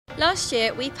Last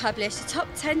year we published the top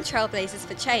 10 trailblazers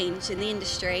for change in the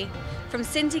industry. From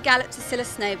Cindy Gallop to Cilla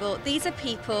Snowball, these are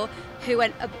people who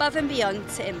went above and beyond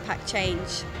to impact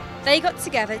change. They got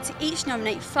together to each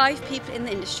nominate 5 people in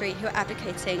the industry who are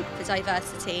advocating for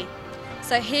diversity.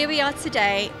 So here we are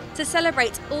today to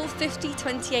celebrate all 50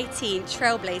 2018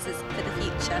 Trailblazers for the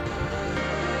future.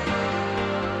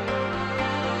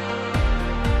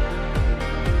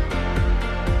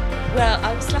 Well,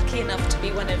 I was lucky enough to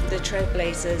be one of the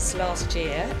Trailblazers last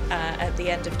year at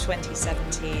the end of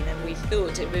 2017, and we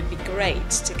thought it would be great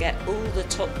to get all the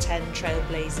top 10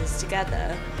 Trailblazers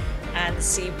together and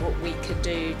see what we could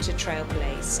do to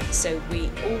trailblaze. So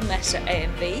we all met at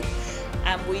A&B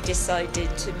and we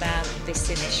decided to mount this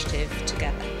initiative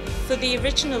together. For the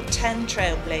original 10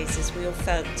 Trailblazers, we all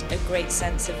felt a great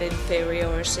sense of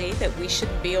inferiority, that we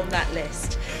shouldn't be on that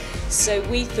list. So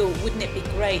we thought, wouldn't it be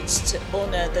great to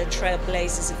honour the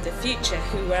Trailblazers of the future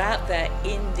who were out there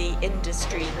in the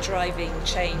industry driving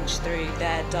change through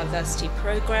their diversity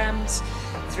programmes,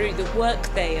 through the work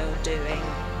they are doing,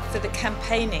 for the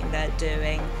campaigning they're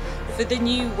doing, for the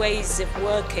new ways of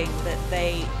working that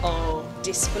they are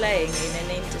displaying in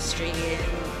an industry in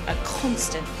a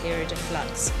constant period of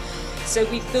flux. So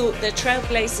we thought the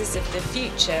Trailblazers of the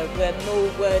future were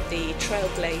more worthy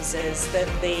Trailblazers than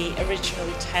the original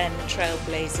 10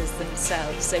 Trailblazers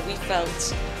themselves. So we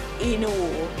felt in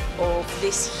awe of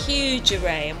this huge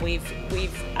array, and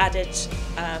we've added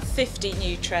 50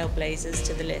 new Trailblazers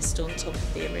to the list on top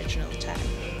of the original 10.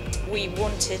 We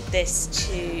wanted this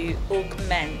to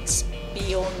augment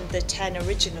beyond the 10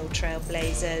 original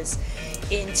Trailblazers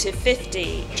into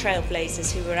 50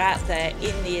 Trailblazers who were out there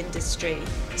in the industry,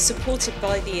 supported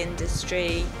by the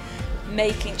industry,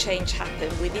 making change happen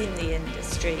within the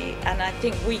industry. And I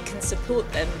think we can support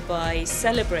them by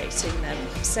celebrating them,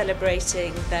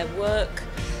 celebrating their work,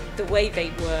 the way they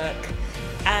work,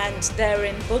 and their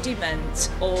embodiment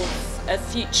of a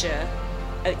future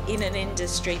in an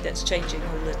industry that's changing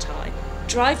all the time.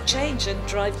 Drive change and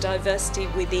drive diversity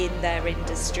within their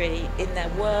industry, in their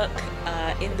work,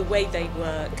 in the way they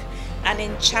work, and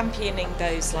in championing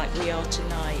those like we are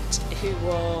tonight, who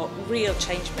are real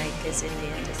change makers in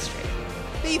the industry.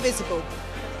 Be visible.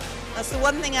 That's the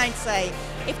one thing I'd say.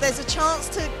 If there's a chance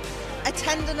to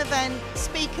attend an event,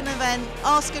 speak an event,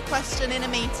 ask a question in a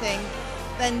meeting,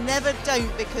 then never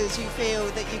don't because you feel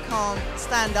that you can't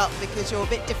stand up because you're a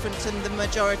bit different than the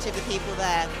majority of the people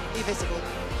there. Be visible.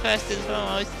 First and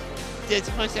foremost, just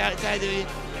push outside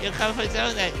of your comfort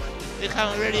zone, like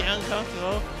become really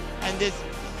uncomfortable and just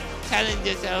challenge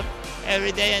yourself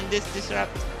every day and just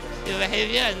disrupt your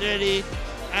behaviour and really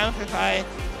amplify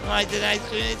marginalised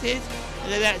communities,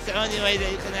 because that's the only way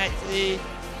that you can actually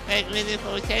make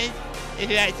meaningful change,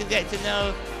 if you actually get to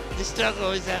know the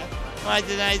struggles that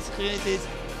marginalised communities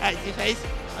actually face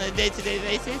on a day-to-day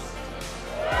basis.